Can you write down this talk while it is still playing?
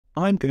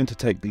I'm going to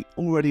take the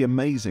already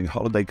amazing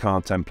holiday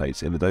card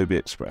templates in Adobe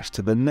Express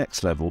to the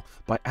next level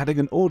by adding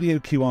an audio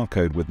QR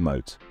code with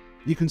Mote.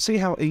 You can see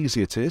how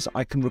easy it is.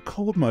 I can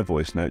record my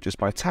voice note just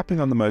by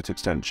tapping on the Mote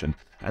extension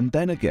and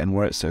then again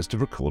where it says to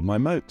record my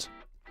Mote.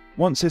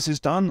 Once this is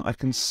done, I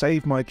can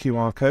save my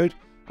QR code.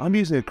 I'm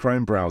using a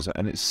Chrome browser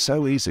and it's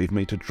so easy for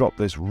me to drop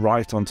this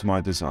right onto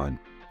my design.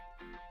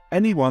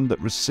 Anyone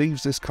that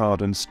receives this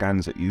card and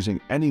scans it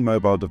using any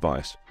mobile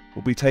device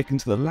will be taken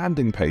to the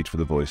landing page for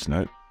the voice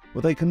note,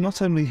 where they can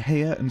not only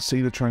hear and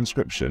see the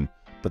transcription,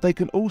 but they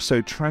can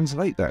also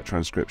translate that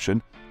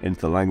transcription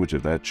into the language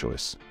of their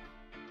choice.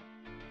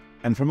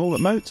 And from all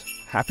at Mote,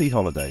 happy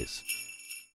holidays!